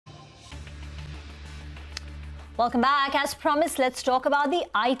Welcome back. As promised, let's talk about the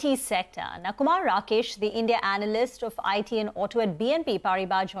IT sector. Now, Kumar Rakesh, the India analyst of IT and auto at BNP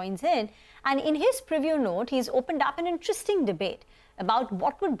Paribas, joins in. And in his preview note, he's opened up an interesting debate about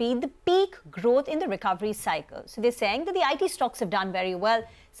what would be the peak growth in the recovery cycle. So they're saying that the IT stocks have done very well.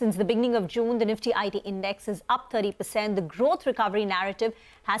 Since the beginning of June, the Nifty IT index is up 30%. The growth recovery narrative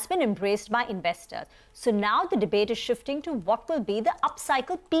has been embraced by investors. So now the debate is shifting to what will be the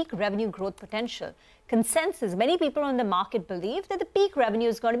upcycle peak revenue growth potential. Consensus, many people on the market believe that the peak revenue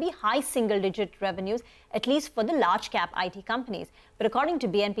is going to be high single-digit revenues, at least for the large-cap IT companies. But according to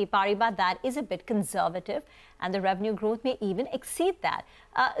BNP Paribas, that is a bit conservative, and the revenue growth may even exceed that.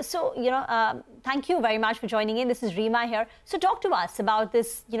 Thank you very much for joining in. This is Rima here. So talk to us about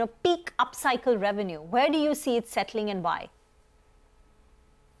this, peak upcycle revenue. Where do you see it settling and why?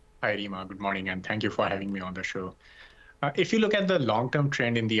 Hi, Rima. Good morning, and thank you for having me on the show. If you look at the long-term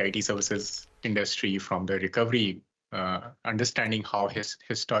trend in the IT services industry from the recovery, understanding how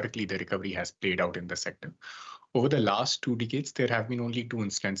historically the recovery has played out in the sector, over the last 2 decades, there have been only 2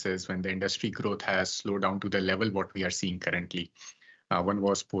 instances when the industry growth has slowed down to the level what we are seeing currently. One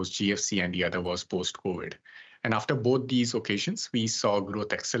was post-GFC and the other was post-COVID. And after both these occasions, we saw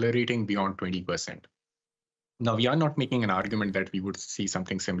growth accelerating beyond 20%. Now, we are not making an argument that we would see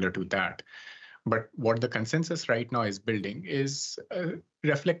something similar to that. But what the consensus right now is building is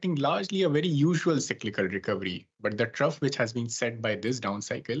reflecting largely a very usual cyclical recovery. But the trough which has been set by this down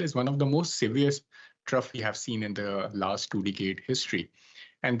cycle is one of the most severe trough we have seen in the last 2-decade history.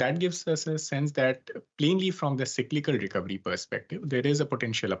 And that gives us a sense that plainly from the cyclical recovery perspective, there is a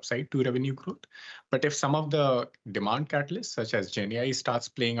potential upside to revenue growth. But if some of the demand catalysts, such as GenAI, starts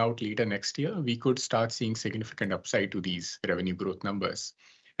playing out later next year, we could start seeing significant upside to these revenue growth numbers.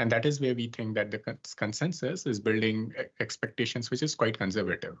 And that is where we think that the consensus is building expectations, which is quite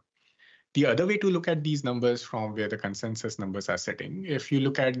conservative. The other way to look at these numbers from where the consensus numbers are sitting, if you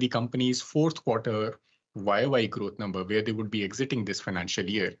look at the company's fourth quarter YOY growth number, where they would be exiting this financial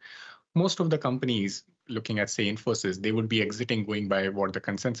year, most of the companies looking at, say, Infosys, they would be exiting going by what the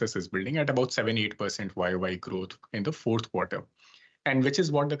consensus is building at about 7-8% YOY growth in the fourth quarter, and which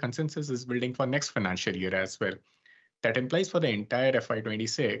is what the consensus is building for next financial year as well. That implies for the entire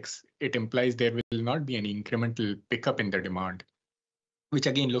FY26, it implies there will not be any incremental pickup in the demand, which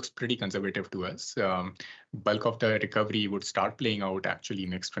again looks pretty conservative to us. Bulk of the recovery would start playing out actually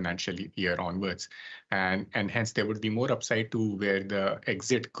next financial year onwards. And hence there would be more upside to where the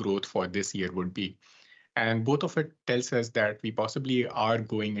exit growth for this year would be. And both of it tells us that we possibly are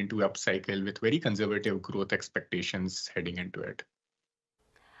going into upcycle with very conservative growth expectations heading into it.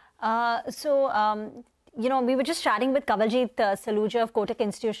 We were just chatting with Kawaljeet Saluja of Kotak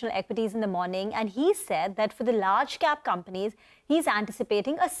Institutional Equities in the morning, and he said that for the large cap companies, he's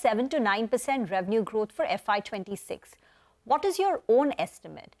anticipating a 7 to 9% revenue growth for FY26. What is your own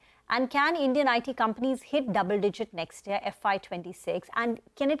estimate? And can Indian IT companies hit double digit next year, FY26? And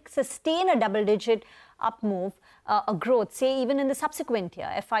can it sustain a double digit up move, a growth, say even in the subsequent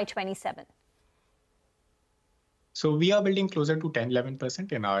year, FY27? So we are building closer to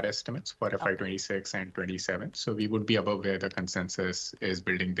 10-11% in our estimates for FY26 and 27. So we would be above where the consensus is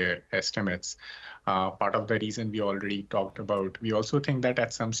building their estimates. Part of the reason we already talked about, we also think that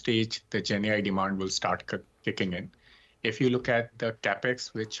at some stage, the GenAI demand will start kicking in. If you look at the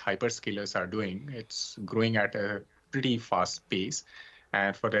CapEx, which hyperscalers are doing, it's growing at a pretty fast pace.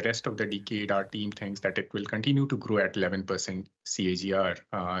 And for the rest of the decade, our team thinks that it will continue to grow at 11% CAGR,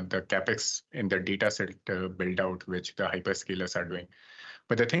 the capex in the data center build out, which the hyperscalers are doing.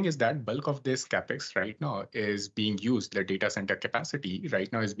 But the thing is that bulk of this capex right now is being used, the data center capacity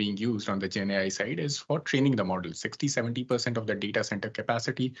right now is being used on the GenAI side is for training the model. 60-70% of the data center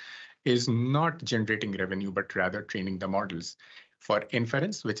capacity is not generating revenue, but rather training the models. For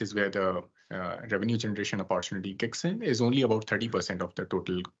inference, which is where the revenue generation opportunity kicks in, is only about 30% of the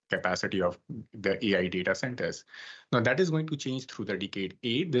total capacity of the AI data centers. Now, that is going to change through the decade.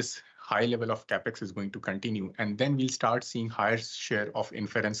 This high level of capex is going to continue, and then we'll start seeing higher share of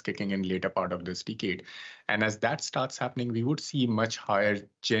inference kicking in later part of this decade. And as that starts happening, we would see much higher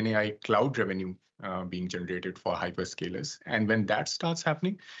GenAI cloud revenue being generated for hyperscalers. And when that starts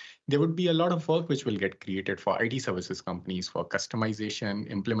happening, there would be a lot of work which will get created for IT services companies for customization,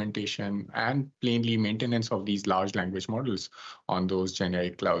 implementation, and plainly maintenance of these large language models on those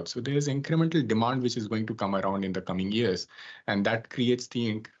GenAI clouds. So there is incremental demand which is going to come around in the coming years, and that creates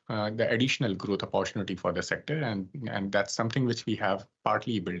the additional growth opportunity for the sector, and that's something which we have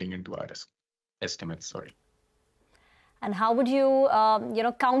partly building into our estimates. Sorry. And how would you,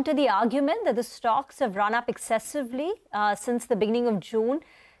 counter the argument that the stocks have run up excessively since the beginning of June?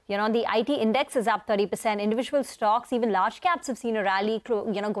 The IT index is up 30%. Individual stocks, even large caps, have seen a rally,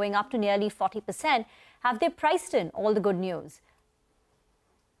 going up to nearly 40%. Have they priced in all the good news?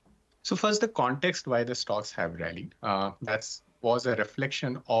 So first, the context why the stocks have rallied. That was a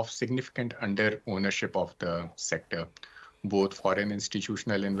reflection of significant under ownership of the sector. Both foreign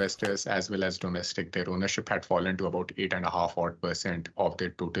institutional investors as well as domestic, their ownership had fallen to about 8.5% of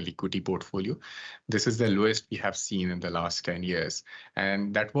their total equity portfolio. This is the lowest we have seen in the last 10 years.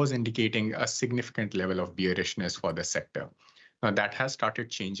 And that was indicating a significant level of bearishness for the sector. Now, that has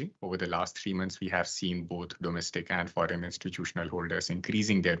started changing. Over the last 3 months, we have seen both domestic and foreign institutional holders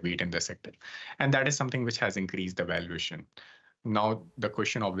increasing their weight in the sector. And that is something which has increased the valuation. Now, the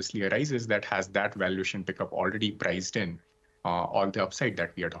question obviously arises that has that valuation pickup already priced in all the upside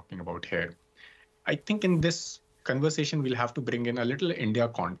that we are talking about here? I think in this conversation, we'll have to bring in a little India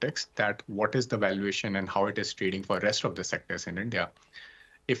context, that what is the valuation and how it is trading for rest of the sectors in India.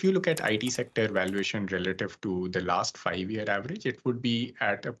 If you look at IT sector valuation relative to the last 5-year average, it would be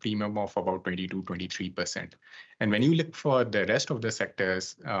at a premium of about 22-23%. And when you look for the rest of the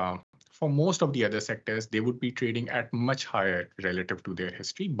sectors, for most of the other sectors, they would be trading at much higher relative to their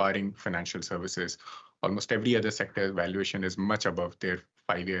history, barring financial services. Almost every other sector valuation is much above their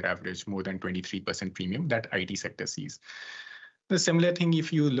 5-year average, more than 23% premium that IT sector sees. The similar thing,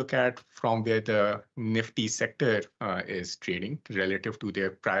 if you look at from where the Nifty sector is trading relative to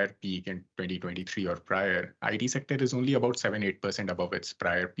their prior peak in 2023 or prior, IT sector is only about 7-8% above its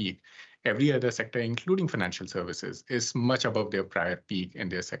prior peak. Every other sector, including financial services, is much above their prior peak in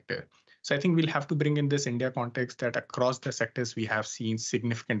their sector. So I think we'll have to bring in this India context that across the sectors, we have seen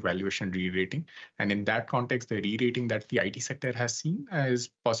significant valuation re-rating. And in that context, the re-rating that the IT sector has seen is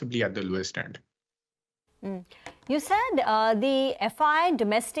possibly at the lowest end. You said the FI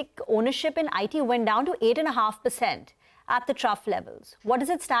domestic ownership in IT went down to 8.5% at the trough levels. What does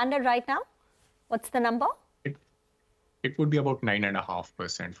it stand at right now? What's the number? It would be about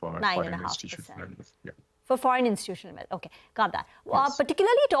 9.5% for foreign institutional investors. Yeah. For foreign institutional investors. Okay, got that. Yes.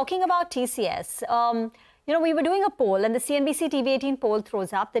 Particularly talking about TCS, we were doing a poll, and the CNBC-TV18 poll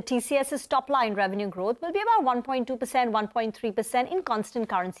throws up that TCS's top-line revenue growth will be about 1.2%, 1.3% in constant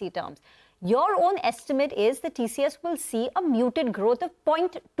currency terms. Your own estimate is that TCS will see a muted growth of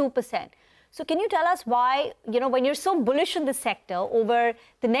 0.2%. So can you tell us why, when you're so bullish in the sector over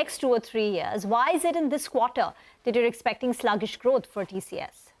the next 2 or 3 years, why is it in this quarter that you're expecting sluggish growth for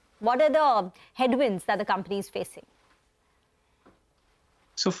TCS? What are the headwinds that the company is facing?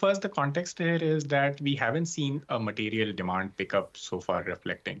 So first, the context here is that we haven't seen a material demand pickup so far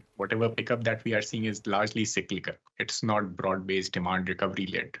reflecting. Whatever pickup that we are seeing is largely cyclical. It's not broad-based demand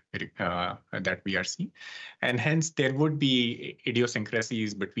recovery-led that we are seeing. And hence, there would be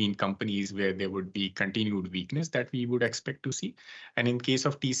idiosyncrasies between companies where there would be continued weakness that we would expect to see. And in case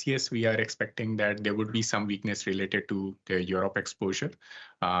of TCS, we are expecting that there would be some weakness related to their Europe exposure,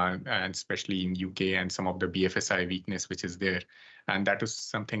 and especially in UK and some of the BFSI weakness which is there. And that is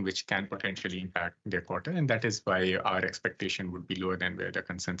something which can potentially impact their quarter. And that is why our expectation would be lower than where the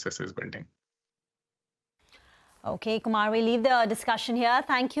consensus is building. Okay, Kumar, we leave the discussion here.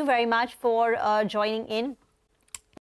 Thank you very much for joining in.